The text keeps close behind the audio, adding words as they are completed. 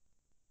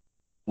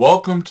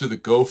Welcome to the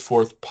Go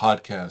Forth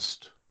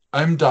podcast.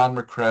 I'm Don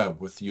McCrabb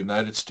with the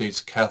United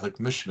States Catholic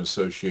Mission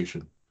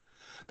Association.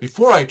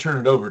 Before I turn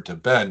it over to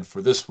Ben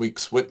for this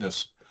week's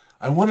witness,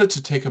 I wanted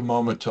to take a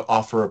moment to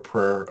offer a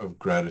prayer of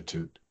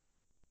gratitude.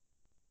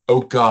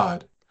 Oh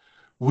God,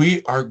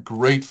 we are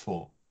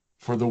grateful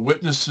for the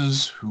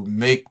witnesses who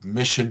make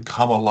mission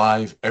come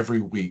alive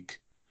every week.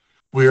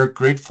 We are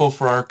grateful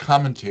for our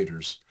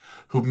commentators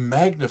who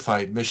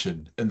magnified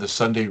mission in the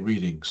Sunday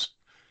readings.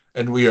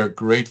 And we are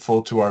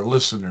grateful to our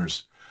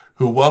listeners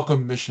who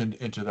welcome mission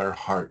into their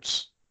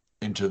hearts,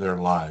 into their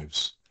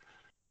lives.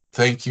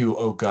 Thank you,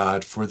 O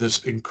God, for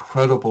this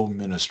incredible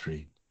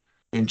ministry.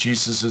 In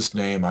Jesus'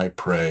 name I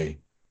pray.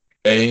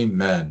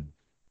 Amen.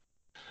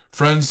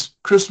 Friends,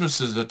 Christmas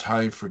is a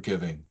time for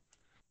giving.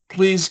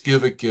 Please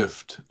give a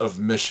gift of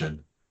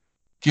mission.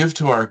 Give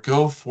to our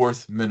Go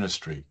Forth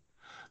ministry.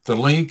 The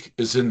link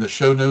is in the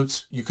show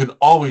notes. You can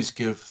always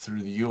give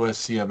through the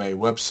USCMA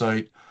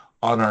website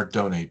on our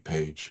donate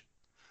page.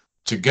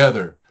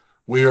 Together,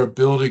 we are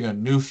building a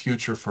new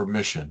future for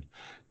mission,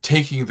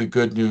 taking the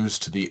good news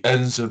to the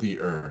ends of the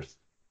earth.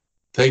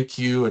 Thank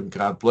you, and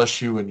God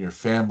bless you and your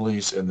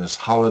families in this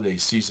holiday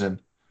season.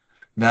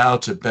 Now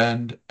to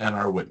Ben and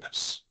our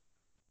witness.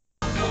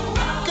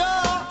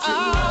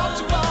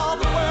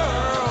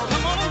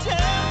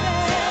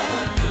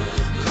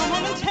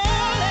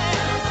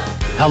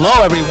 Hello,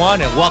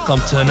 everyone, and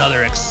welcome to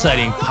another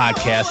exciting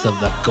podcast of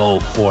the Go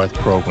Forth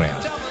program.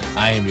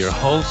 I am your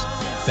host,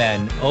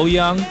 Ben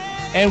Oyoung,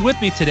 and with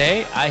me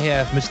today, I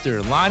have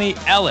Mr. Lonnie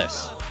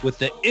Ellis with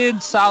the In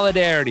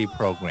Solidarity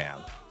program.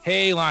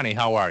 Hey, Lonnie,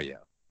 how are you?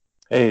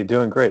 Hey,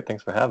 doing great.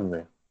 Thanks for having me.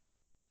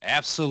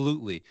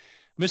 Absolutely.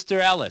 Mr.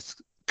 Ellis,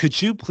 could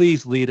you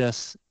please lead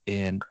us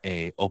in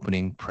an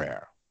opening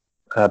prayer?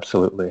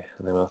 Absolutely. In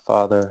the name of the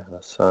Father, and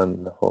the Son,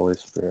 and the Holy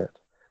Spirit.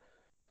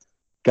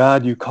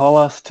 God, you call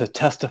us to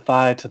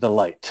testify to the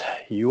light.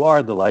 You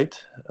are the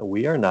light.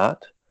 We are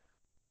not.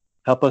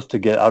 Help us to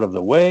get out of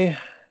the way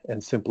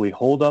and simply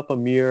hold up a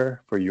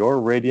mirror for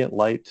your radiant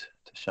light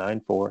to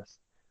shine forth.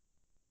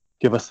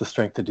 Give us the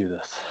strength to do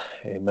this.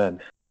 Amen.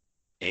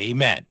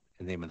 Amen.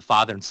 In the name of the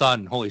Father and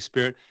Son and Holy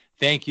Spirit.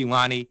 Thank you,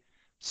 Lonnie.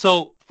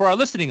 So for our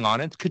listening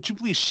audience, could you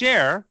please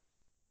share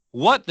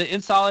what the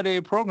In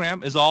Solidarity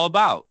program is all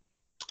about?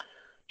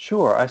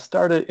 Sure. I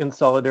started In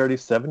Solidarity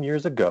 7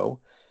 years ago.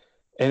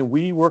 And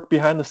we work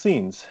behind the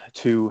scenes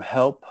to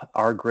help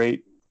our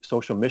great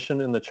social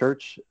mission in the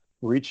church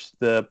reach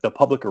the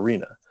public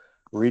arena,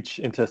 reach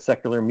into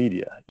secular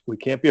media. We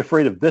can't be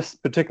afraid of this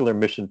particular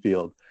mission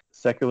field,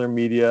 secular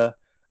media,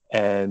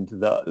 and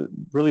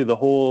the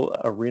whole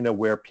arena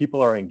where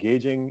people are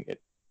engaging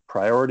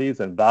priorities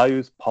and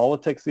values,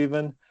 politics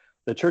even.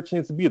 The church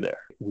needs to be there.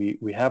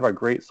 We have our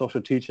great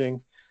social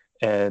teaching,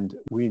 and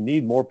we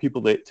need more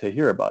people to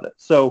hear about it.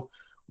 So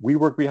we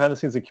work behind the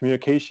scenes in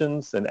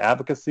communications and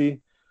advocacy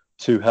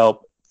to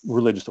help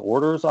religious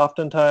orders,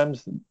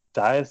 oftentimes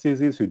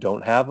dioceses who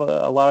don't have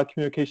a lot of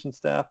communication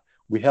staff.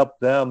 We help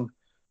them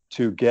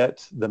to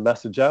get the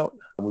message out.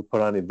 We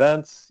put on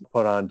events,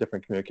 put on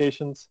different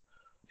communications,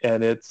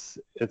 and it's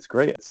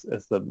great.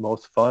 It's the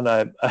most fun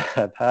I've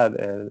had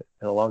in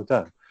a long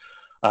time.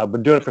 I've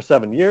been doing it for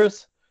 7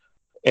 years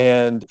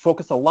and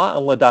focus a lot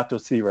on Laudato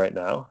Si right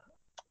now,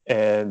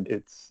 and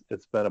it's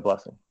been a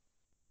blessing.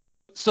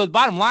 So the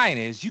bottom line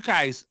is you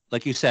guys,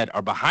 like you said,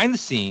 are behind the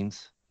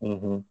scenes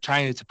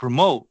trying to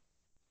promote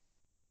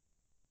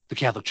the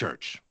Catholic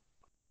Church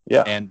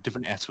and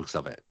different aspects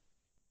of it.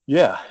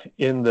 Yeah,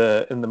 in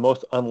the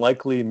most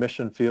unlikely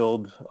mission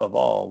field of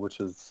all, which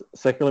is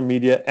secular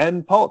media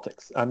and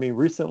politics. I mean,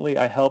 recently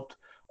I helped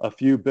a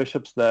few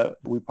bishops that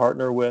we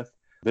partner with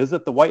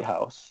visit the White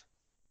House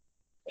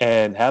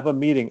and have a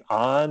meeting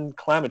on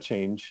climate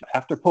change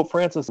after Pope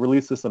Francis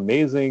released this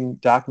amazing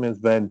document. Has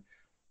been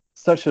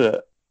such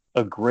a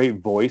great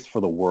voice for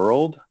the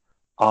world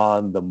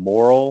on the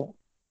moral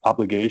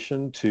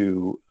obligation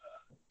to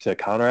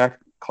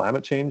counteract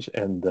climate change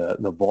and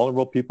the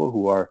vulnerable people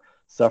who are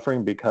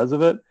suffering because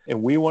of it.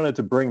 And we wanted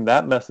to bring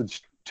that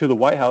message to the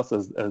White House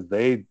as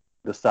they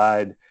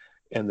decide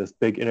in this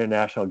big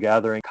international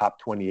gathering,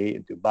 COP28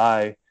 in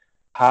Dubai,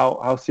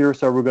 how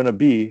serious are we going to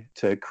be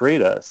to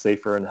create a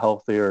safer and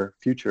healthier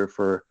future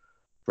for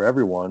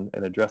everyone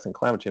in addressing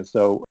climate change.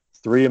 So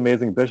 3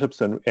 amazing bishops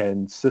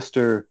and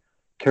Sister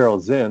Carol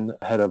Zinn,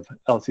 head of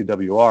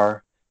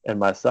LCWR, and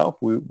myself,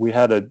 we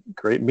had a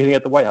great meeting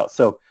at the White House.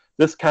 So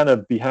this kind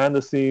of behind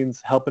the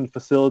scenes, helping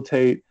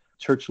facilitate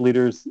church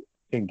leaders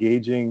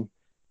engaging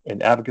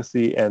in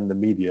advocacy and the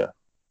media.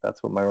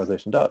 That's what my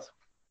organization does.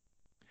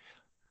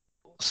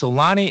 So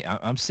Lonnie,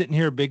 I'm sitting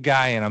here, big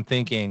guy, and I'm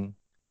thinking,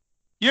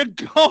 you're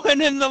going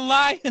in the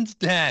lion's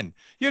den.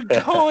 You're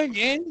going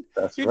in.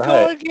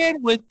 Going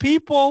in with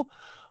people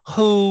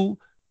who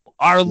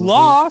are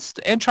lost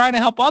and trying to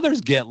help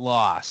others get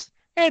lost.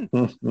 And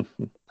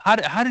how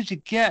did you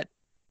get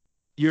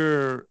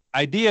your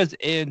ideas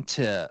in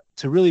to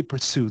really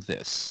pursue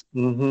this?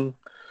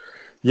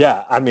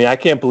 Yeah, I mean, I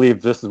can't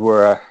believe this is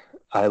where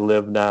I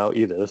live now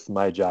either. This is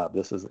my job.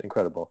 This is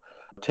incredible.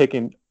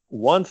 Taking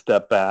one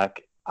step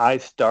back I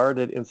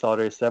started in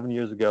Solidarity 7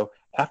 years ago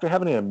after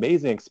having an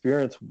amazing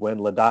experience when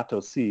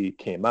Laudato Si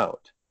came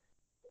out.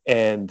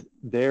 And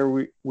there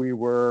we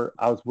were,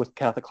 I was with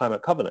Catholic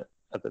Climate Covenant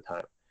at the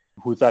time,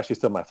 who's actually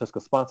still my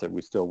fiscal sponsor.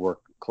 We still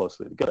work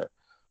closely together.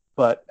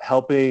 But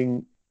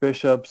helping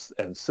bishops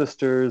and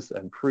sisters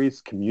and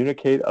priests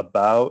communicate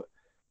about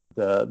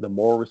the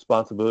moral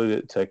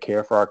responsibility to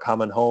care for our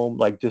common home,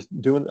 like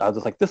just doing, I was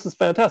just like, this is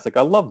fantastic.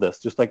 I love this.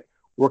 Just like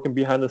working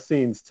behind the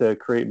scenes to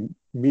create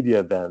media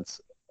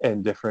events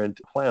and different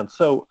plans.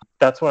 So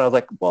that's when I was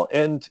like, well,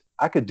 and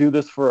I could do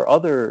this for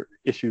other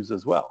issues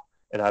as well.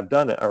 And I've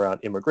done it around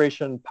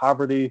immigration,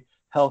 poverty,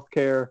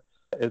 healthcare.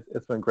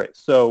 It's been great.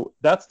 So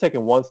that's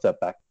taken one step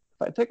back.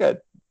 If I take a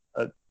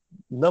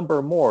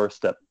number more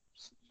steps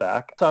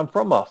back, so I'm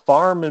from a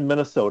farm in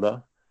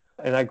Minnesota,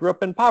 and I grew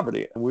up in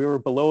poverty. And we were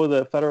below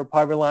the federal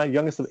poverty line,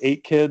 youngest of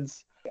 8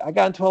 kids. I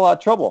got into a lot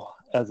of trouble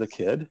as a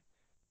kid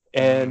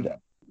and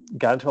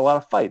got into a lot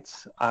of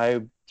fights.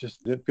 I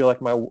just didn't feel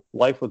like my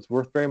life was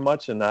worth very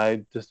much, and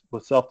I just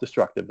was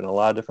self-destructive in a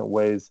lot of different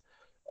ways.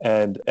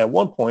 And at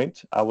one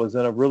point, I was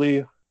in a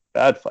really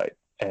bad fight.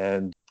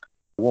 And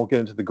I won't get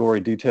into the gory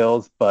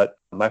details, but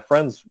my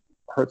friends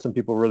hurt some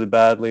people really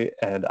badly,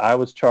 and I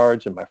was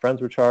charged, and my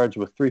friends were charged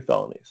with 3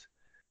 felonies.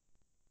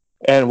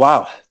 And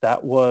wow,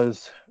 that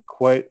was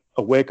quite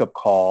a wake-up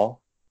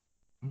call.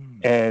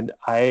 And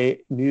I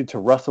needed to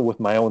wrestle with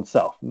my own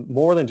self,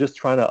 more than just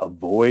trying to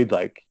avoid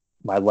like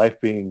my life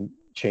being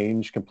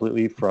changed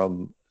completely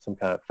from some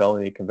kind of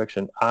felony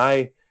conviction.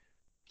 I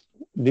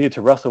needed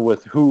to wrestle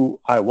with who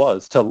I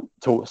was to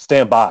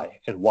stand by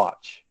and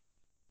watch.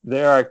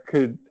 There I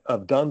could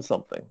have done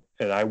something,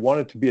 and I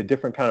wanted to be a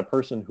different kind of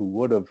person who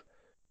would have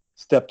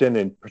stepped in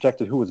and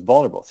protected who was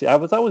vulnerable. See, I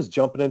was always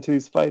jumping into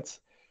these fights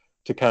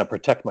to kind of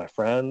protect my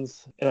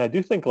friends, and I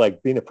do think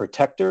like being a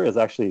protector is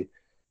actually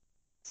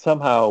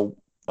somehow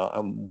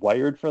I'm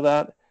wired for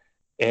that,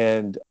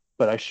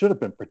 but I should have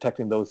been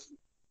protecting those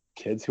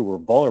kids who were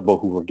vulnerable,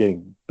 who were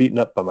getting beaten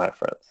up by my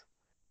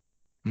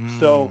friends.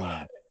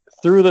 So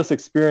through this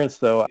experience,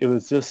 though, it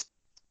was just,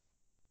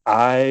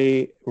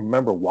 I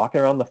remember walking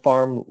around the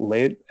farm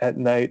late at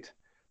night,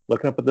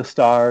 looking up at the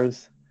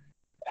stars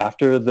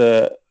after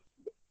the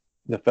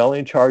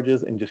felony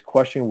charges and just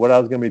questioning what I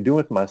was going to be doing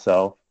with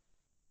myself.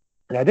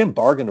 And I didn't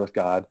bargain with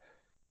God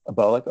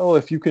about like, oh,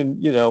 if you can,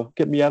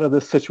 get me out of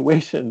this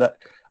situation. That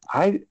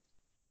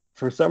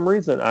for some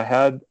reason, I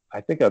had,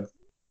 I think, a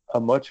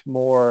much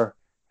more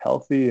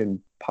healthy and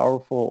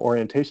powerful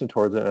orientation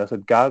towards it. And I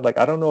said, God, like,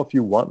 I don't know if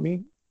you want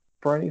me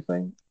for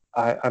anything.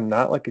 I'm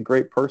not like a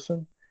great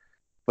person,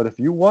 but if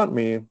you want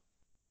me,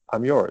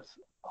 I'm yours.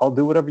 I'll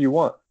do whatever you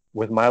want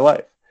with my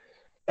life.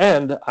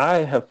 And I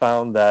have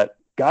found that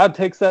God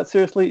takes that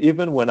seriously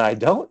even when I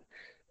don't,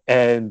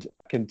 and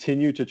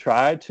continue to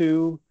try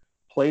to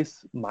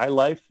place my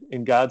life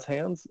in God's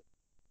hands.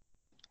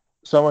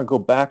 So I want to go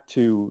back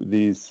to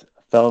these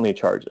felony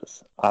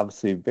charges.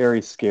 Obviously,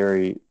 very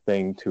scary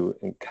thing to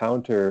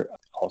encounter,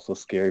 also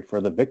scary for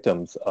the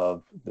victims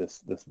of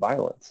this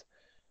violence.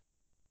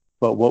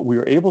 But what we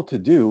were able to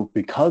do,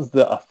 because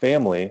a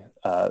family,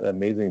 the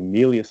amazing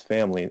Melius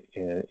family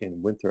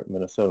in Winthrop,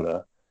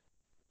 Minnesota,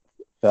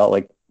 felt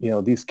like,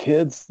 these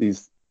kids,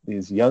 these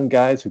young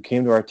guys who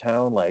came to our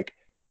town, like,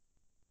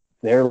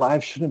 their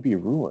lives shouldn't be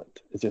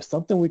ruined. Is there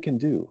something we can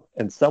do?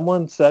 And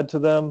someone said to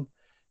them,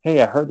 hey,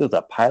 I heard there's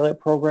a pilot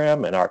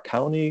program in our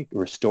county,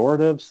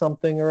 restorative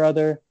something or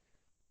other.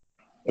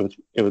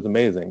 It was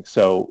amazing.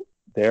 So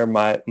there,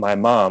 my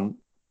mom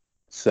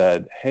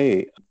said,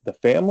 hey, the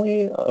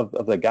family of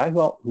the guy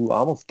who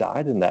almost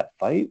died in that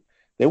fight,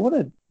 they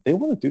want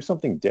to do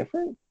something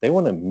different. They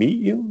want to meet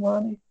you,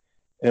 Lonnie.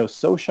 And it was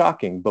so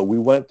shocking, but we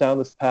went down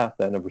this path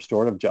then of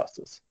restorative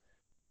justice.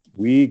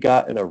 We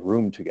got in a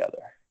room together.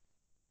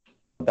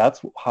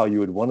 That's how you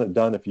would want it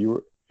done if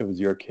it was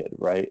your kid,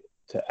 right?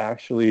 To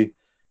actually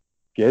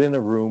get in a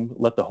room,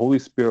 let the Holy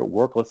Spirit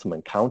work, let some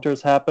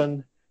encounters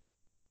happen.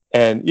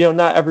 And,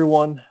 not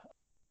everyone,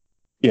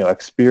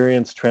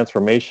 experienced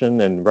transformation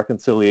and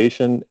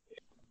reconciliation,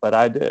 but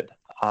I did.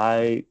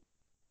 I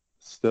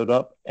stood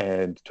up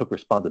and took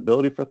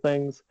responsibility for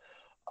things.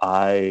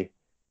 I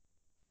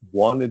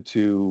wanted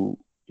to,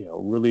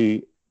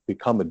 really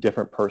become a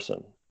different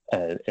person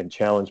and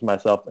challenge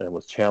myself, and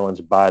was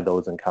challenged by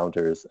those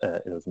encounters.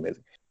 And it was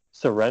amazing.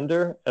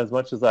 Surrender as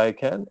much as I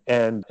can.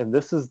 And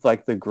this is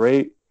like the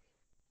great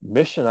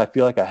mission I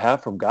feel like I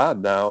have from God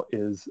now,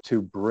 is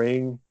to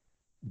bring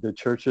the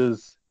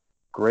church's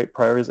great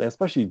priorities, and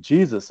especially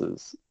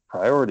Jesus's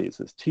priorities,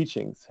 his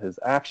teachings, his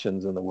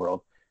actions in the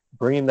world,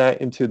 bringing that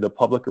into the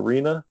public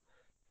arena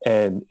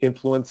and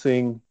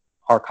influencing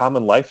our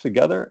common life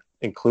together,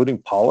 including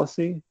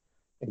policy,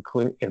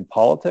 including in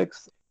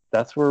politics.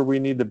 That's where we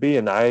need to be.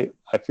 And I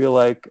feel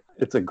like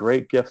it's a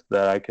great gift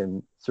that I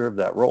can serve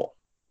that role.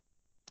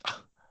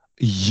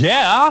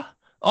 Yeah.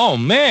 Oh,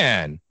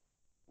 man.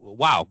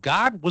 Wow.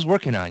 God was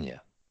working on you.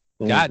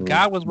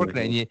 God was working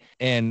on you.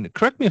 And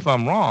correct me if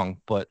I'm wrong,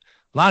 but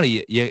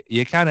Lonnie,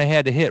 you kind of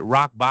had to hit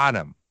rock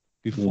bottom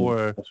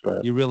before That's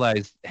right. you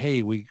realize,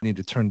 hey, we need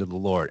to turn to the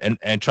Lord.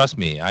 And trust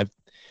me, I've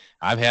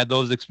had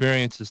those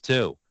experiences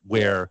too,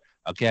 where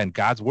again,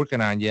 God's working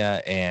on you,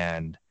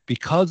 and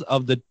because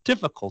of the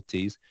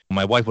difficulties,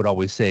 my wife would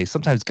always say,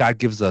 sometimes God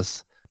gives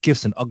us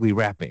gifts in ugly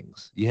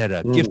wrappings. You had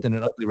a gift in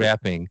an ugly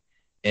wrapping,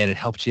 and it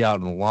helped you out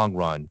in the long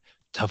run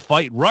to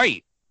fight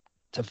right,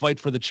 to fight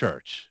for the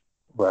church.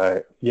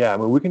 Right. Yeah. I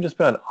mean, we can just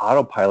be on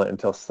autopilot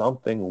until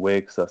something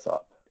wakes us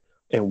up.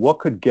 And what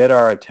could get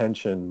our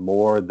attention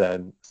more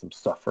than some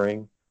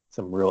suffering,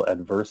 some real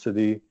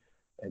adversity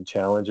and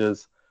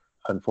challenges?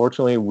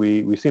 Unfortunately,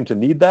 we seem to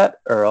need that,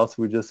 or else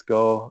we just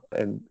go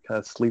and kind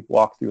of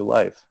sleepwalk through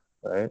life,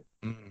 right?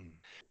 Mm.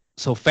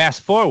 So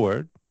fast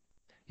forward,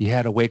 you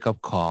had a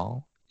wake-up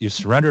call. You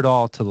surrendered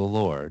all to the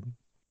Lord.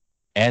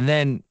 And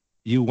then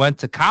you went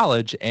to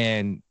college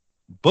and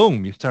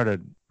boom, you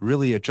started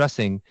really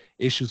addressing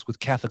issues with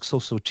Catholic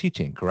social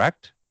teaching,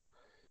 correct?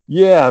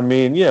 Yeah, I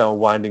mean,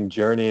 winding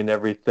journey and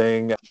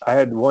everything. I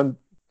had one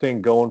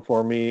thing going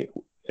for me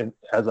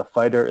as a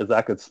fighter is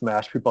I could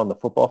smash people on the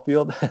football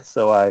field.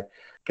 So I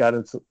got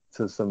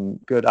into some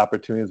good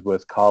opportunities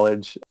with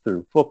college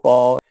through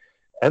football.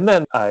 And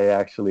then I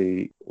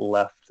actually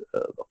left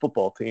the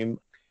football team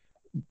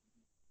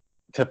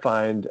to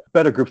find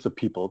better groups of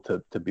people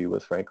to be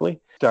with, frankly.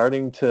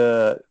 Starting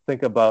to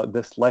think about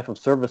this life of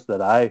service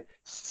that I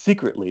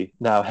secretly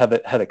now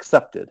had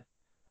accepted.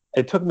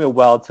 It took me a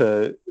while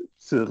to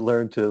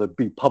learn to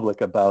be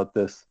public about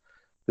this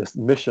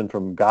mission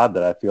from God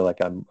that I feel like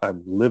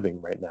I'm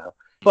living right now.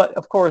 But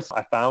of course,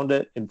 I found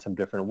it in some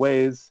different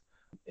ways,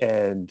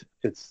 and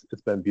it's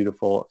been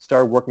beautiful.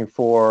 Started working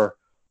for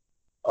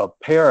a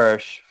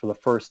parish for the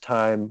first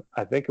time,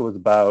 I think it was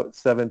about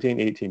 17,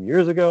 18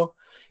 years ago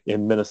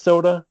in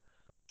Minnesota.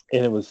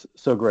 And it was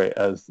so great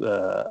as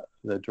the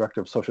director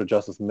of social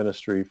justice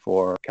ministry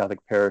for Catholic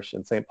parish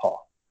in St.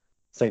 Paul,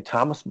 St.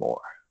 Thomas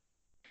More.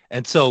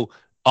 And so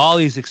all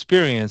these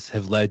experiences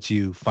have led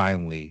you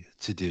finally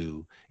to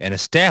do and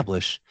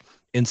establish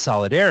in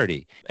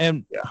solidarity.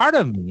 And part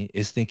of me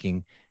is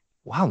thinking,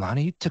 wow,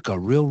 Lonnie, you took a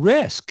real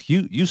risk.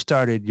 You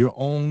started your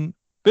own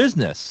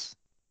business.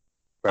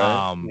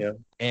 Right.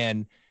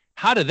 And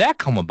how did that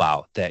come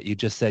about that you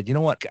just said, you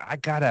know what, I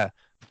got to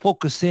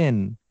focus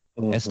in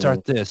and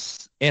start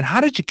this? And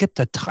how did you get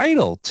the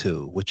title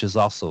too, which is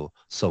also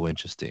so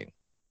interesting?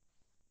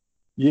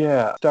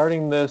 Yeah,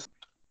 starting this,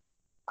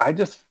 I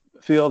just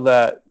feel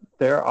that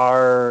there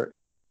are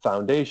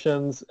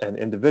foundations and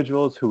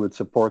individuals who would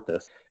support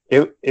this.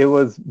 It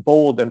was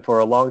bold, and for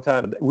a long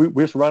time, we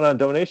just run on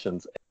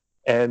donations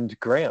and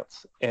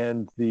grants.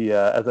 And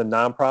as a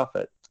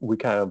nonprofit, we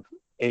kind of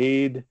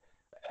aid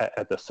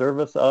at the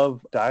service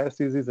of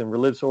dioceses and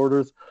religious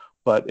orders,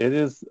 but it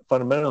is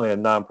fundamentally a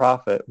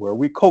nonprofit where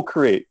we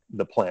co-create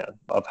the plan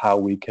of how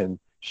we can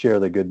share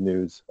the good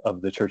news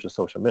of the Church's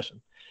social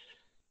mission.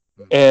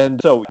 And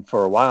so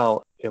for a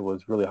while, it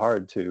was really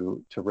hard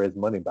to raise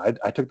money, but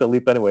I took the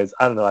leap anyways.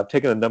 I don't know. I've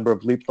taken a number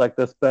of leaps like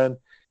this, Ben.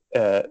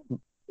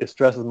 It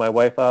stresses my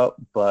wife out,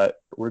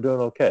 but we're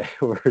doing okay.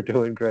 We're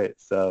doing great.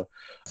 So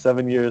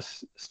 7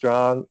 years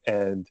strong,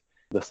 and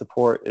the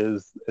support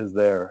is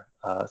there.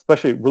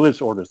 Especially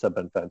religious orders have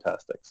been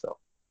fantastic. So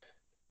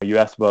you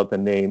asked about the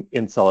name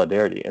In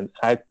Solidarity, and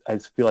I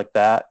just feel like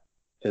that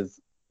is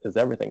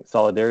everything.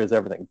 Solidarity is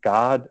everything.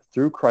 God,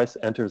 through Christ,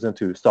 enters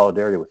into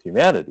solidarity with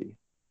humanity.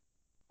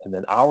 And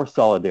then our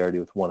solidarity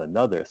with one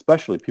another,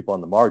 especially people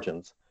on the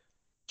margins,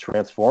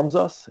 transforms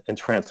us and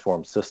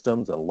transforms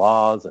systems and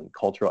laws and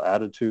cultural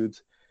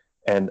attitudes.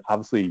 And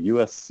obviously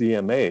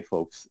USCMA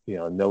folks,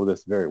 know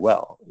this very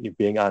well.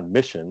 Being on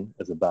mission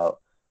is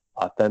about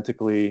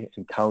authentically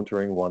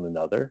encountering one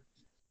another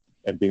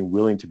and being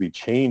willing to be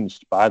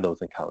changed by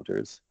those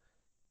encounters.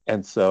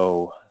 And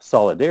so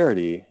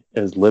solidarity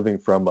is living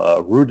from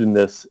a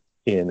rootedness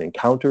in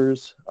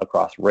encounters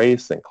across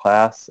race and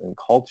class and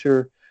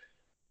culture.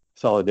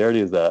 Solidarity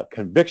is a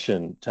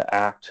conviction to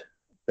act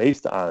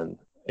based on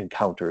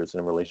encounters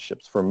and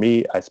relationships. For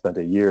me, I spent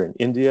a year in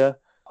India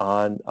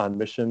on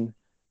mission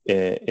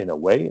in a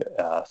way,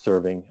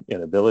 serving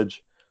in a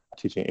village,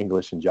 teaching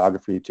English and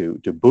geography to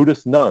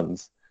Buddhist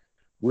nuns.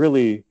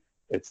 Really,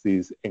 it's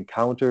these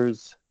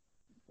encounters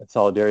and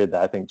solidarity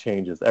that I think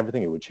changes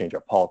everything. It would change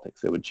our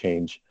politics. It would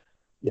change,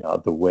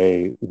 the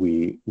way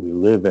we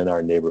live in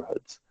our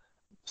neighborhoods.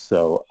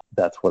 So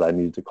that's what I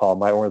need to call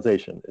my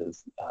organization,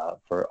 is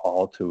for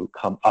all to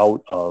come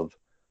out of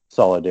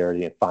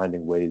solidarity and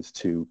finding ways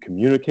to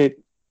communicate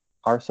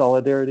our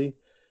solidarity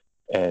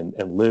and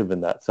live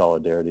in that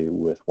solidarity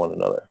with one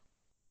another.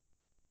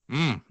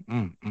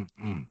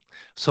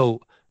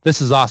 So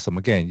this is awesome.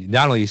 Again,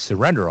 not only you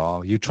surrender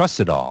all, you trust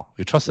it all.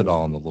 You trust it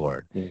all in the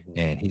Lord,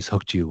 and he's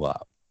hooked you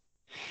up.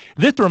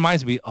 This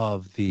reminds me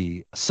of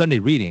the Sunday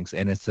readings,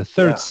 and it's the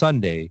third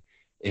Sunday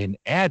in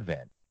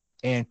Advent.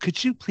 And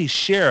could you please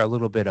share a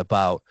little bit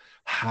about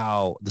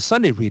how the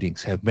Sunday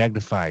readings have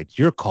magnified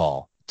your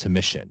call to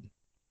mission?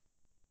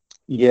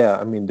 Yeah,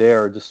 I mean, they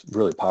are just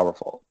really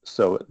powerful.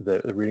 So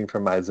the reading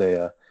from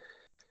Isaiah,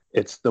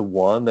 it's the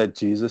one that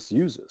Jesus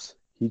uses.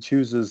 He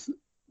chooses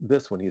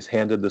this when he's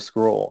handed the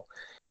scroll.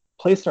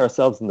 Placing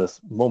ourselves in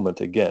this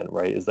moment again,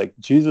 right, is like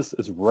Jesus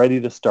is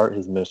ready to start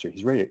his ministry.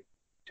 He's ready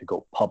to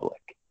go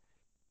public.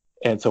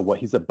 And so what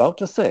he's about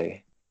to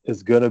say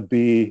is going to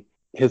be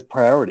his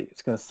priority.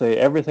 It's going to say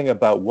everything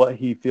about what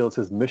he feels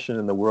his mission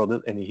in the world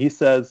is. And he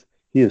says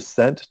he is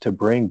sent to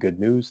bring good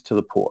news to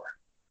the poor.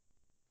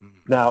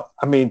 Now,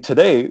 I mean,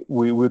 today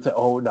we would say,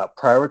 oh, not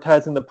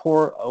prioritizing the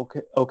poor.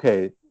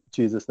 Okay,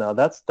 Jesus, now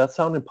that's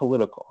sounding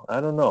political.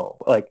 I don't know.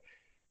 Like,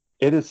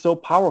 it is so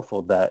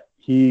powerful that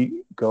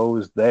he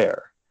goes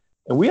there.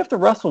 And we have to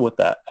wrestle with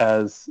that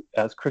as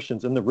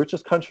Christians in the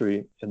richest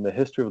country in the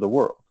history of the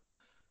world.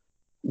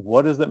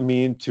 What does it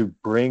mean to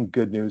bring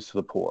good news to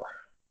the poor?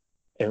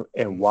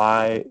 And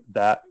why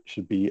that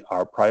should be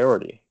our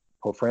priority.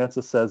 Pope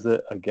Francis says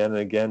it again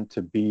and again,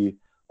 to be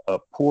a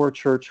poor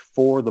church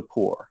for the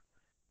poor.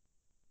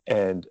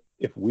 And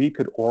if we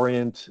could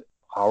orient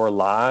our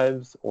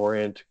lives,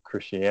 orient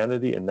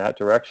Christianity in that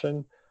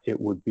direction, it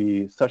would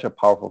be such a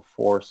powerful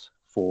force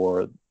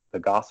for the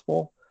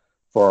gospel,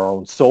 for our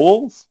own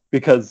souls,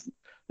 because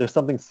there's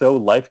something so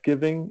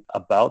life-giving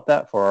about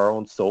that for our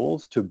own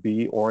souls, to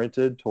be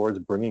oriented towards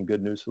bringing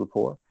good news to the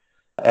poor,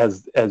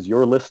 as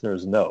your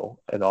listeners know,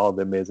 and all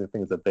the amazing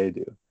things that they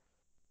do.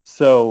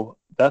 So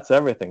that's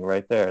everything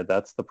right there.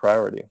 That's the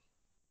priority.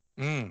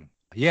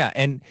 Yeah,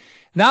 and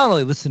not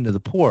only listen to the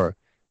poor,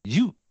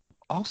 you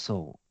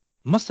also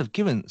must have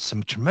given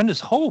some tremendous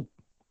hope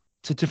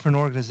to different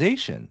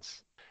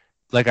organizations.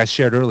 Like I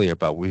shared earlier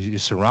about where you're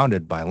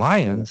surrounded by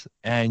lions,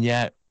 and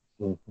yet,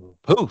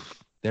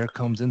 poof, there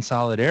comes In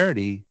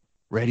Solidarity,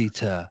 ready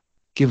to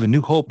give a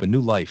new hope, a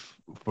new life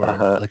for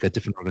like a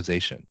different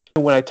organization.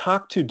 When I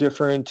talk to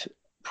different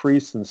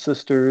priests and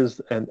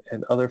sisters and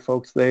other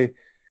folks, and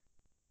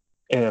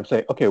I'm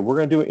saying, okay, we're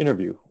going to do an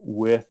interview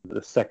with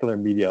the secular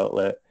media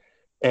outlet,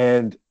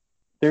 and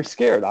they're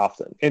scared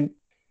often. And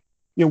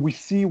we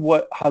see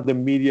how the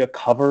media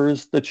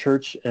covers the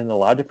church in a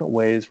lot of different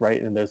ways,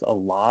 right? And there's a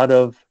lot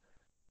of,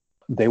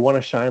 they want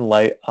to shine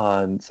light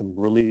on some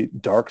really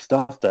dark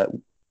stuff that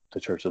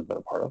the church has been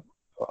a part of,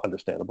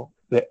 understandable.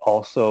 They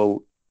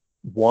also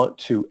want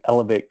to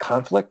elevate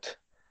conflict.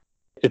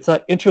 It's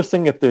not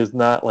interesting if there's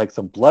not like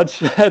some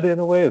bloodshed in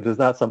a way, if there's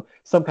not some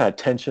kind of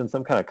tension,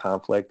 some kind of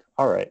conflict.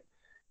 All right.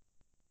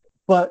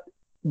 But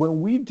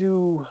when we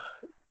do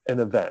an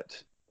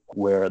event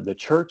where the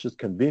church is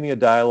convening a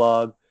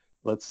dialogue,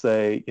 let's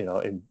say,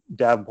 in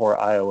Davenport,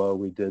 Iowa,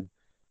 we did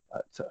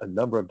a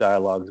number of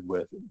dialogues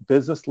with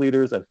business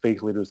leaders and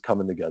faith leaders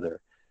coming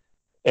together.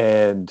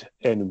 And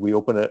we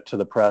open it to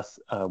the press.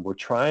 We're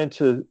trying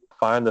to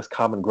find this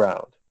common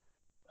ground.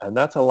 And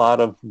that's a lot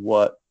of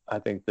what I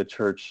think the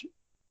church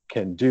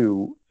can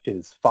do,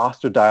 is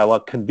foster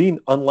dialogue, convene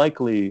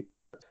unlikely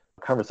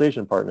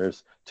conversation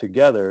partners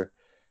together,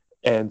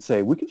 and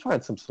say, we can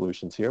find some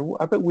solutions here.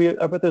 I bet we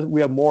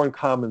have more in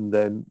common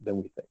than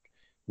we think.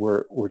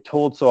 We're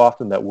told so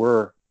often that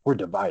we're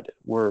divided.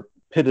 We're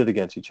pitted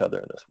against each other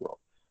in this world.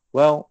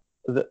 Well,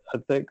 I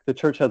think the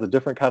church has a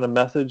different kind of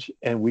message,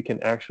 and we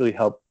can actually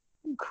help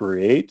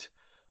create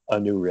a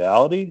new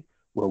reality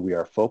where we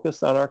are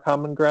focused on our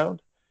common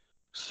ground.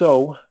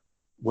 So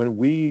when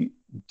we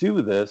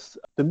do this,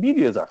 the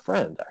media is our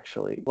friend,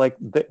 actually. Like,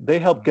 they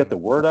help get the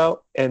word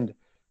out, and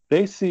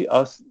they see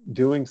us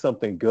doing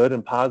something good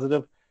and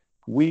positive.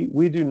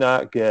 We do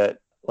not get,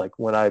 like,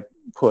 when I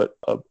put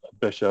a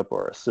bishop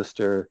or a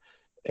sister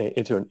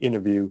into an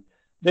interview,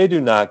 they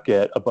do not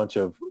get a bunch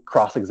of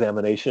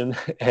cross-examination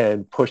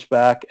and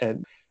pushback,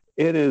 and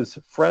it is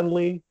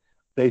friendly.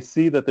 They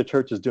see that the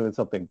church is doing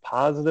something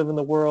positive in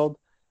the world.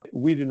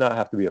 We do not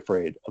have to be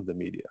afraid of the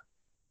media.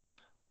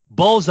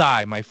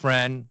 Bullseye, my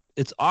friend.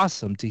 It's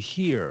awesome to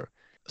hear.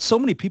 So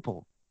many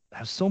people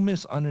have so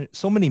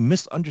many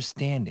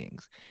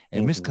misunderstandings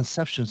and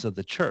misconceptions of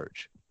the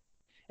church.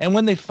 And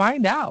when they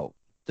find out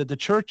that the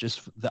church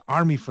is the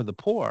army for the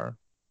poor,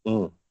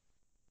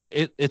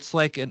 it's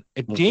like a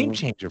game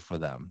changer for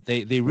them.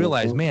 They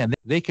realize, man,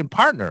 they can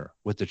partner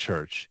with the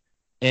church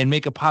and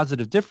make a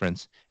positive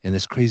difference in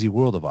this crazy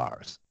world of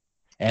ours.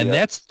 And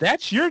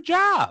that's your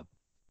job.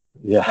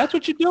 Yeah, that's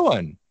what you're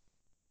doing.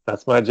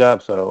 That's my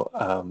job. So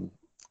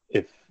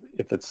if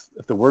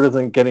the word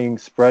isn't getting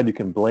spread, you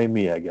can blame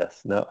me, I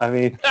guess. No, I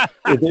mean,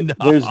 No.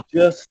 There's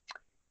just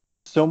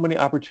so many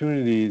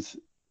opportunities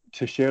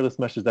to share this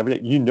message every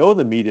day.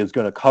 The media is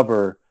going to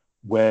cover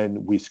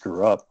when we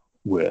screw up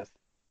with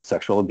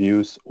sexual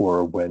abuse,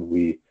 or when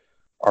we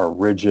are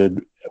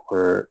rigid,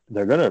 where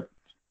they're going to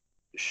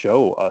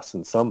show us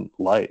in some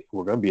light.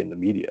 We're going to be in the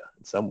media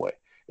in some way.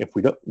 If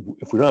we don't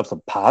have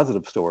some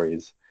positive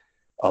stories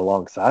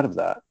alongside of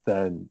that,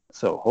 then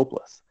so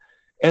hopeless.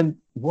 And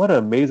what an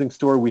amazing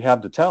story we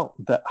have to tell.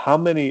 That how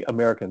many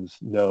Americans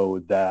know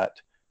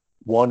that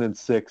 1 in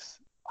 6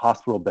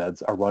 hospital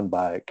beds are run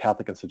by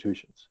Catholic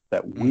institutions,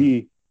 that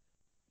we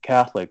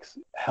Catholics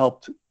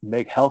helped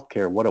make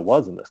healthcare what it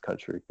was in this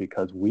country,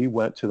 because we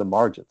went to the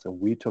margins and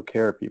we took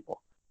care of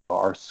people.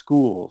 Our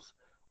schools,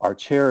 our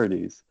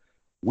charities,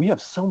 we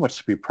have so much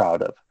to be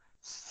proud of.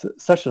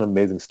 Such an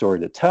amazing story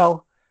to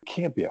tell.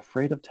 Can't be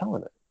afraid of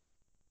telling it.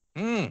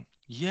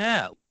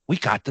 Yeah, we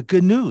got the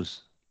good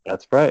news.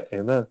 That's right.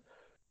 Amen.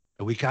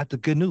 We got the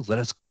good news. Let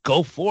us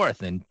go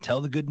forth and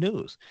tell the good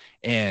news.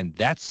 And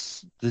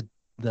that's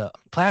the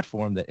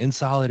platform that In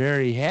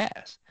Solidarity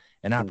has,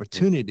 an Mhm.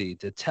 opportunity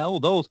to tell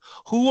those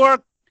who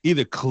are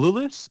either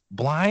clueless,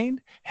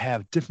 blind,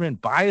 have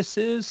different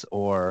biases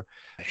or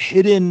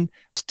hidden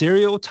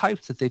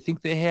stereotypes that they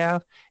think they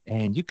have.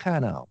 And you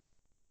kind of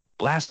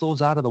blast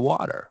those out of the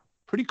water.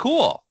 Pretty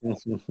cool.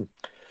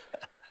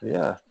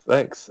 Yeah,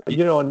 thanks.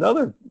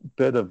 Another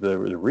bit of the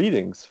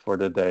readings for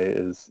today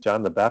is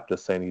John the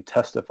Baptist saying he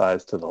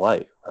testifies to the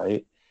light,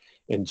 right?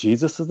 And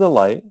Jesus is the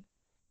light,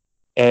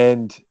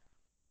 and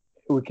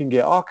we can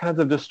get all kinds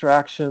of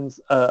distractions,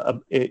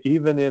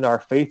 even in our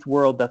faith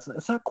world.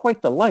 It's not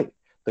quite the light.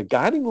 The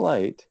guiding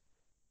light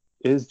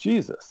is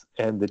Jesus,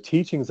 and the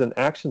teachings and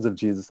actions of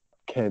Jesus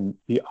can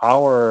be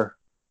our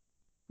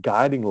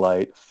guiding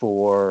light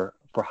for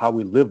how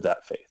we live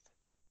that faith.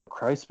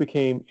 Christ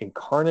became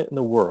incarnate in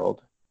the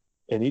world,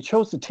 and he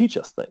chose to teach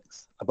us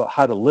things about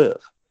how to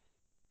live.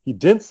 He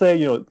didn't say,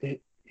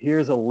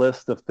 here's a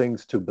list of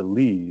things to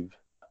believe.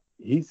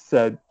 He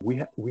said we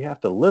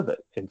have to live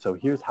it, and so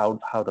here's how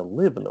to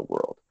live in the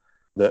world.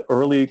 The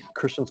early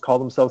Christians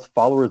called themselves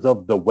followers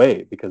of the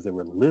way because they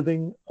were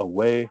living a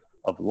way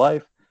of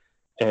life,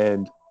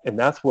 and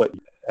that's what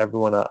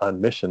everyone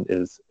on mission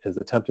is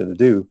attempting to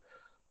do,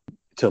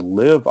 to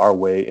live our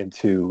way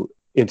into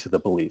the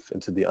belief,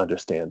 into the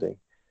understanding,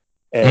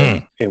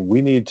 and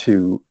we need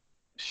to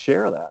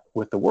share that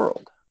with the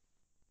world.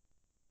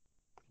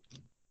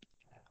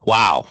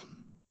 Wow.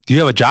 You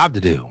have a job to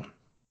do.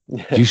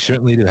 You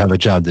certainly do have a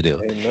job to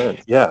do. Amen.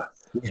 Yeah.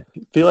 I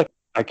feel like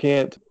I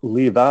can't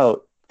leave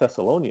out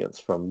Thessalonians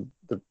from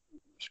the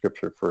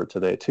scripture for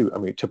today too. I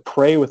mean, to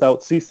pray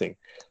without ceasing.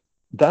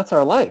 That's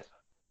our life.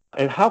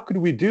 And how could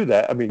we do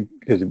that? I mean,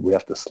 because we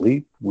have to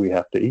sleep, we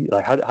have to eat.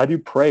 Like, how do you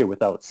pray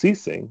without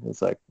ceasing?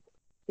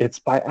 It's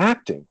by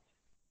acting.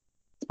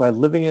 It's by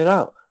living it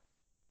out.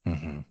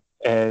 Mm-hmm.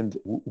 And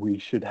we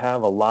should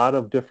have a lot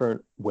of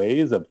different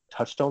ways of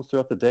touchstones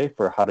throughout the day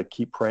for how to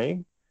keep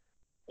praying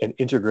and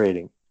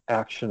integrating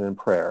action and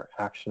prayer,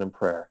 action and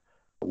prayer.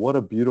 What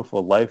a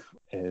beautiful life,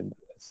 and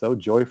so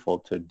joyful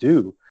to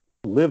do.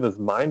 Live as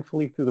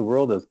mindfully through the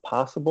world as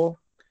possible,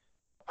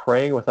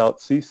 praying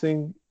without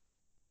ceasing,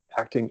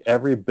 acting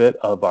every bit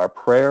of our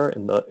prayer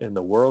in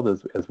the world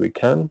as we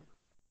can.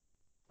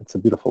 It's a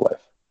beautiful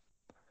life.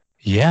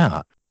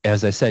 Yeah.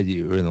 As I said,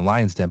 you were in the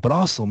lion's den, but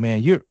also,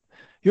 man,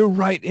 you're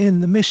right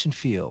in the mission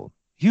field.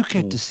 You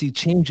get to see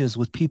changes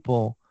with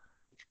people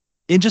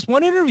in just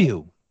one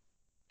interview,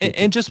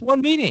 in just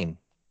one meeting.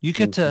 You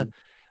get to,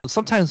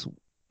 sometimes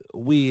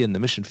we in the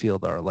mission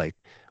field are like,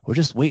 we're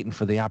just waiting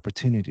for the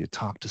opportunity to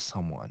talk to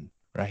someone,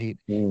 right?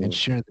 And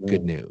share the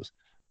good news.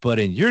 But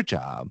in your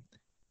job,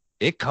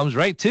 it comes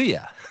right to you.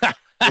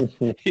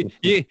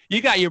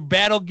 You got your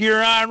battle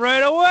gear on right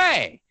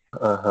away.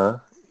 Uh-huh.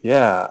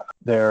 Yeah.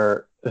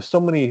 There's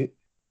so many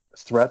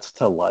threats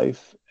to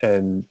life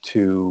and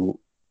to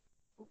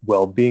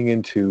well-being,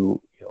 into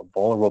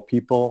vulnerable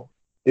people.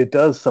 It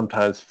does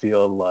sometimes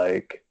feel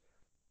like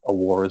a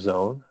war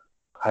zone.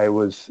 I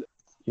was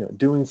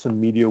doing some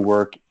media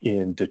work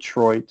in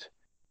Detroit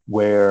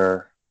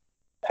where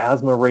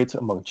asthma rates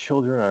among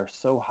children are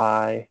so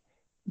high.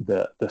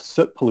 The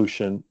soot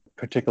pollution,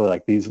 particularly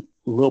like these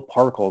little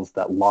particles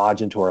that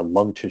lodge into our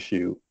lung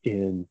tissue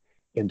in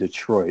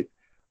Detroit,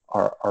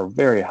 are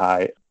very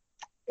high.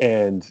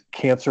 And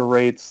cancer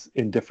rates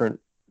in different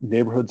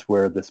neighborhoods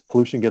where this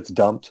pollution gets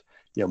dumped,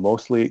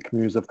 mostly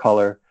communities of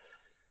color.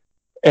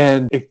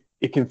 And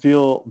it can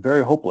feel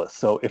very hopeless.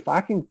 So if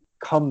I can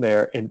come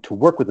there and to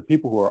work with the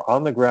people who are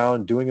on the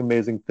ground doing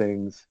amazing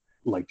things,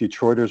 like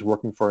Detroiters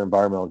working for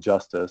environmental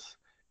justice,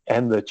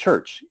 and the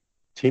church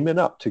teaming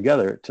up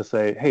together to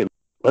say, hey,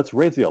 let's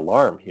raise the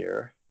alarm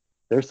here.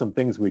 There's some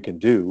things we can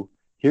do.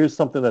 Here's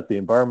something that the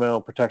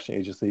Environmental Protection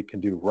Agency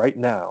can do right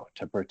now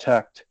to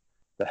protect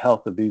the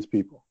health of these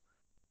people.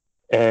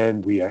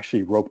 And we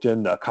actually roped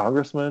in a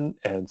congressman.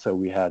 And so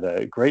we had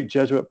a great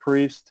Jesuit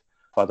priest,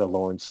 Father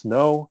Lawrence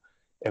Snow,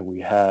 and we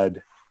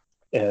had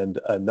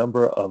a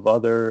number of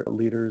other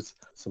leaders,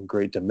 some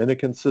great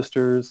Dominican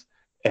sisters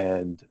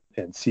and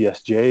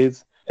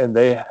CSJs. And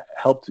they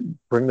helped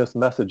bring this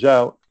message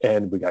out.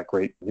 And we got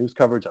great news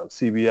coverage on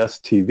CBS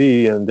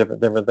TV and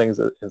different things.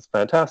 It's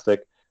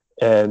fantastic.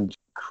 And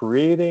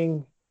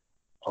creating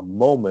a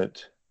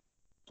moment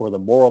for the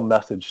moral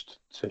message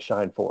to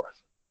shine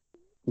forth.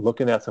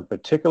 Looking at some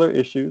particular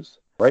issues,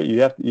 right? You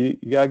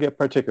gotta get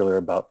particular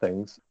about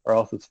things, or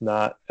else it's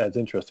not as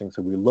interesting.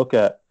 So we look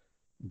at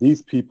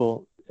these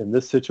people in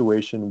this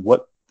situation,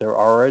 what they're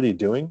already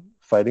doing,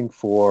 fighting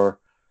for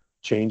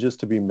changes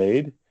to be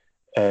made,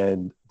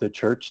 and the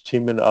church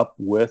teaming up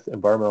with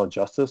environmental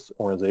justice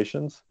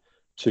organizations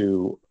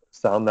to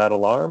sound that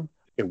alarm.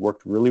 It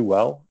worked really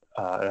well,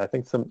 and I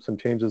think some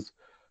changes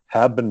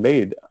have been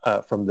made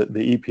from the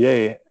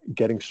EPA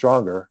getting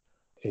stronger.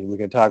 And we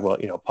can talk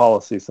about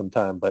policy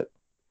sometime, but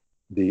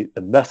the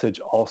message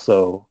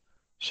also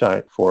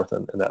shine forth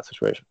in that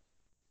situation.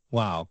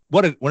 Wow.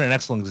 What an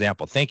excellent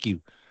example. Thank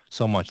you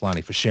so much,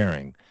 Lonnie, for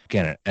sharing.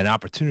 Again, an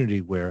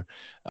opportunity where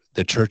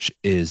the church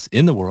is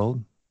in the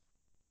world,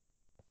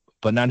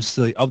 but not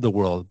necessarily of the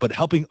world, but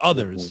helping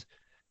others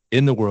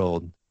in the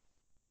world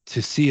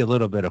to see a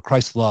little bit of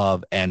Christ's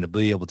love and to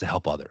be able to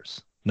help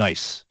others.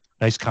 Nice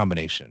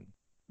combination.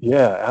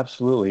 Yeah,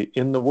 absolutely.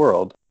 In the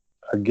world,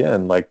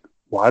 again, like,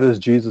 why does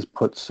Jesus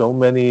put so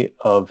many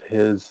of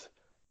his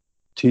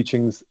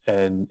teachings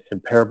and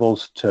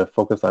parables to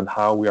focus on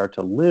how we are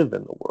to live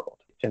in the world?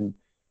 And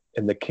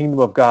the kingdom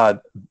of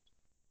God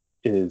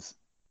is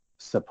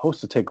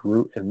supposed to take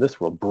root in this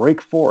world,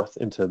 break forth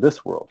into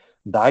this world.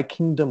 Thy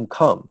kingdom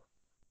come.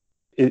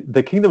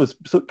 The kingdom is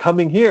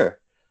coming here,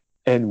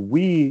 and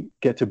we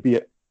get to be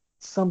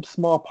some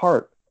small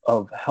part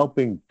of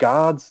helping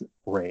God's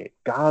reign,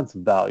 God's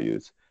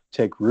values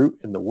take root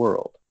in the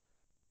world.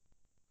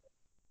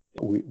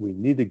 We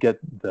need to get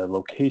the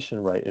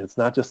location right. And it's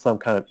not just some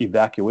kind of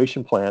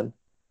evacuation plan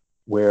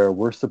where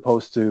we're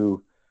supposed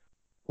to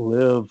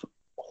live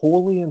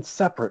holy and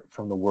separate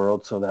from the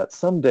world so that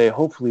someday,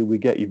 hopefully, we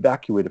get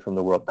evacuated from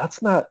the world.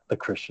 That's not the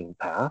Christian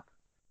path.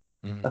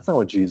 Mm-hmm. That's not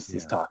what Jesus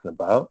is talking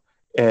about.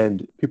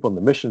 And people in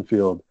the mission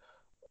field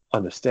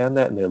understand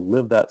that, and they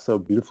live that so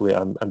beautifully.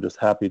 I'm just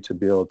happy to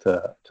be able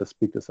to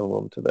speak to some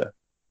of them today.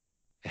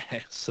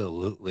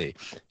 Absolutely.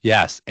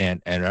 Yes.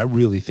 And I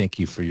really thank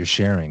you for your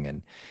sharing.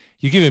 And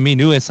you're giving me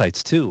new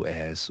insights too,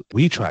 as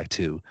we try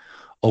to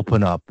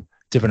open up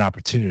different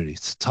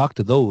opportunities to talk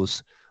to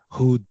those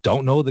who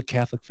don't know the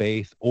Catholic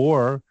faith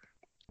or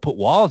put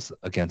walls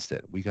against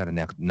it. We got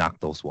to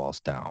knock those walls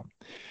down.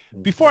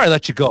 Mm-hmm. Before I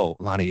let you go,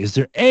 Lonnie, is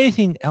there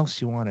anything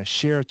else you want to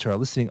share to our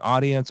listening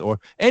audience, or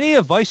any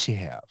advice you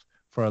have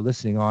for our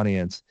listening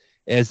audience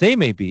as they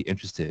may be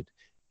interested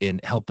in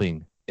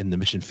helping in the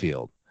mission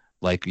field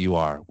like you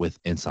are with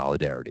In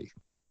Solidarity?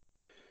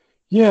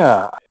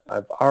 Yeah,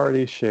 I've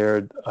already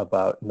shared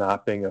about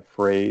not being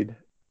afraid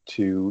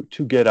to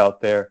get out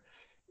there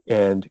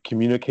and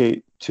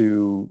communicate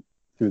through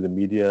the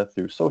media,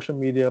 through social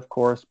media, of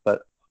course,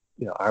 but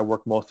I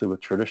work mostly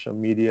with traditional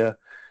media.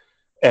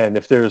 And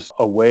if there's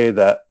a way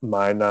that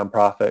my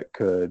nonprofit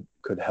could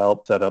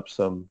help set up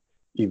some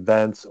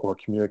events or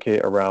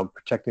communicate around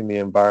protecting the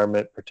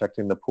environment,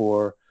 protecting the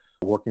poor,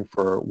 working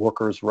for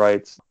workers'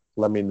 rights,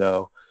 let me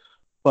know.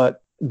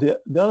 But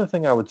the other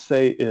thing I would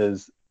say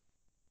is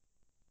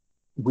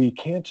we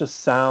can't just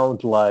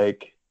sound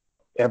like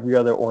every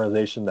other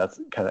organization that's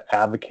kind of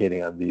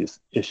advocating on these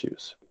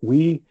issues.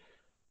 We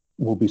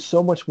will be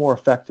so much more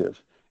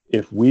effective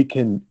if we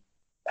can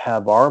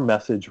have our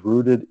message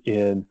rooted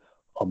in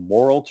a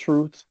moral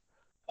truth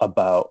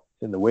about,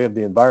 in the way of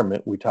the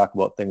environment, we talk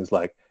about things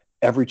like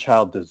every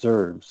child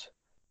deserves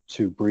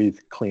to breathe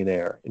clean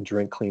air and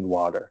drink clean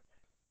water.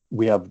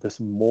 We have this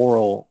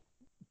moral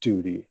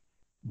duty,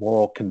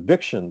 moral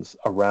convictions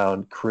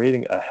around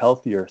creating a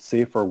healthier,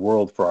 safer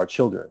world for our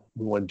children.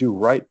 We want to do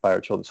right by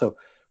our children. So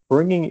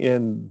bringing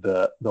in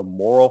the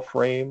moral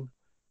frame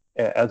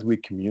as we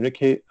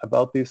communicate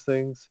about these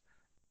things,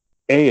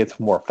 it's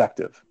more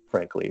effective,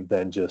 frankly,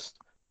 than just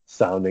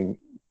sounding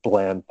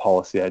bland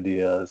policy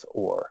ideas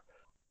or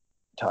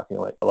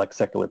talking like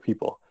secular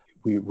people.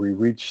 We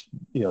reach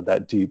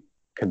that deep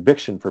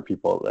conviction for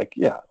people,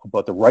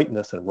 about the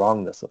rightness and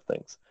wrongness of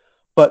things.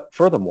 But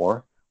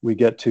furthermore, we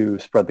get to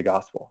spread the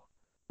gospel.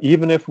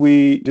 Even if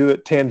we do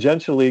it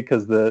tangentially,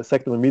 because the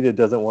secular media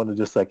doesn't want to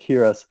just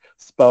hear us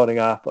spouting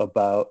off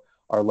about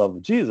our love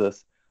of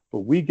Jesus,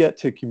 but we get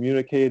to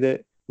communicate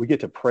it. We get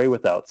to pray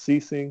without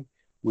ceasing.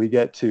 We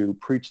get to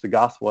preach the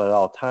gospel at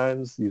all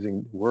times,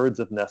 using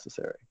words if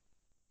necessary.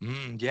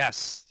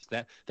 Yes,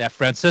 that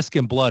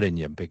Franciscan blood in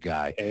you, big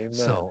guy. Amen.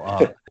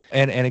 So,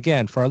 and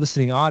again, for our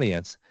listening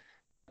audience,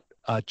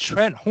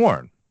 Trent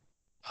Horn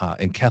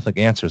in Catholic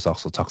Answers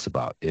also talks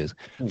about is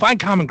find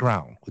common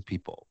ground with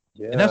people.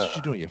 Yeah. And that's what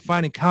you're doing. You're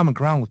finding common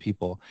ground with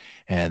people.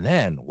 And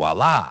then,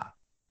 voila,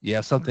 you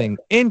have something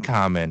in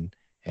common.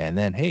 And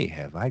then, hey,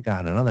 have I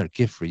got another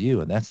gift for you?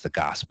 And that's the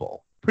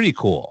gospel. Pretty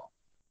cool.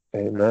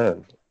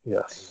 Amen.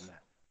 Yes. Amen.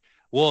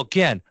 Well,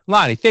 again,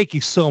 Lonnie, thank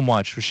you so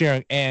much for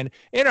sharing. And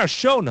in our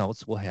show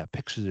notes, we'll have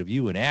pictures of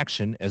you in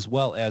action, as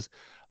well as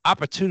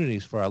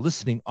opportunities for our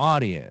listening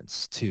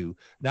audience to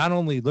not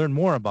only learn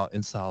more about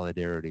In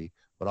Solidarity,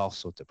 but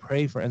also to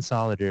pray for In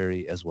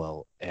Solidarity, as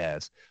well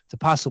as to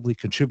possibly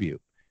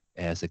contribute.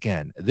 As,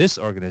 again, this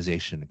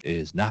organization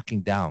is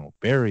knocking down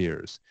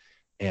barriers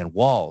and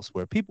walls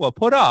where people are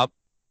put up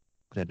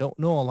that don't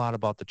know a lot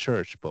about the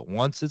church. But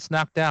once it's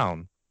knocked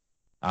down,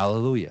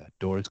 hallelujah,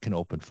 doors can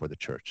open for the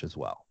church as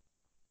well.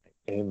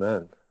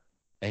 Amen.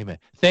 Amen.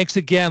 Thanks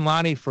again,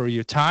 Lonnie, for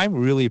your time.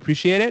 We really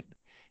appreciate it.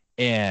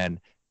 And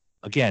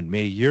again,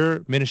 may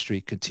your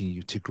ministry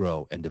continue to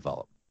grow and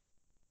develop.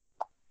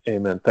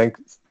 Amen.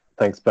 Thanks,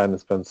 Ben.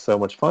 It's been so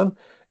much fun.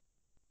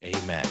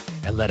 Amen.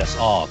 And let us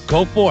all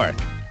go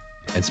forth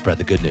and spread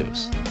the good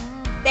news.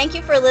 Thank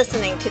you for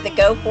listening to the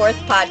Go Forth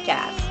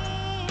podcast.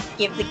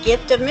 Give the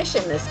gift of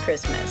mission this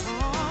Christmas.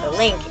 The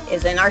link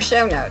is in our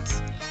show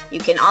notes. You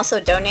can also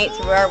donate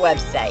through our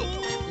website,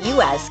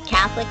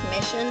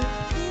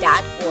 uscatholicmission.org.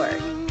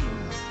 GoForth.org.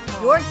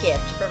 Your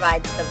gift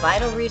provides the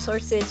vital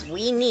resources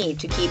we need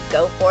to keep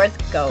Go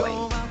Forth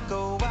going.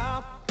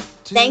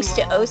 Thanks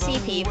to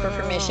OCP for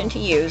permission to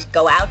use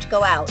Go Out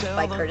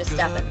by Curtis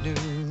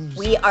Steffen.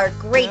 We are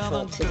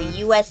grateful to the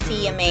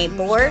USCMA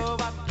Board,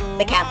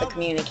 the Catholic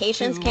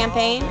Communications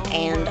Campaign,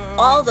 and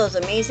all those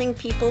amazing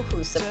people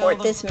who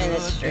support this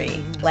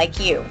ministry, like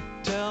you.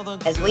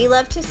 As we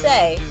love to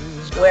say,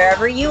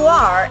 wherever you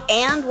are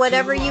and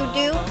whatever you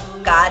do,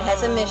 God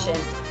has a mission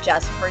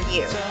just for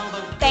you.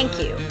 Thank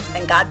you,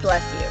 and God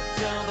bless you.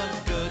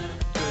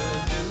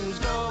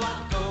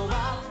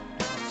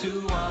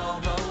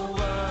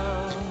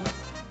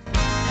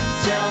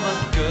 Tell the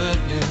good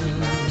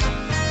news.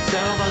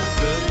 Tell the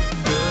good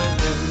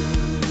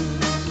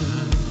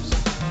news.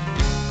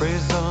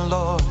 Praise the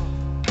Lord.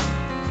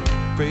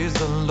 Praise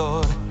the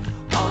Lord.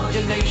 All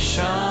your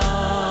nations.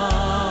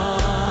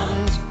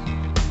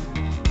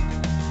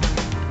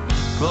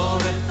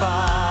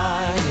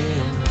 Glorify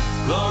Him.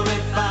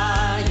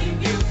 Glorify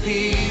Him, you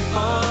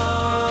people.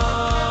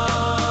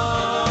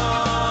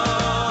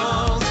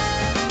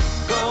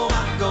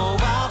 Go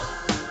out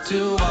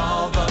to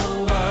all the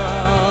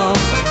world.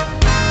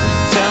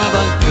 Tell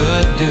the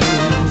good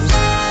news.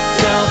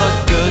 Tell the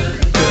good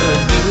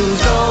news.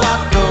 Go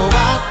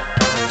out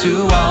to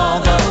all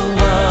the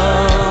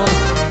world.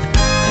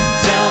 And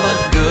tell the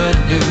good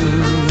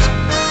news.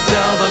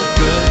 Tell the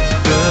good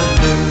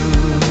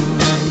news.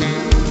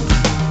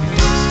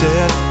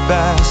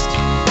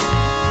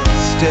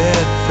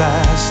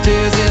 Steadfast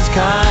is His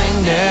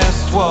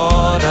kindness toward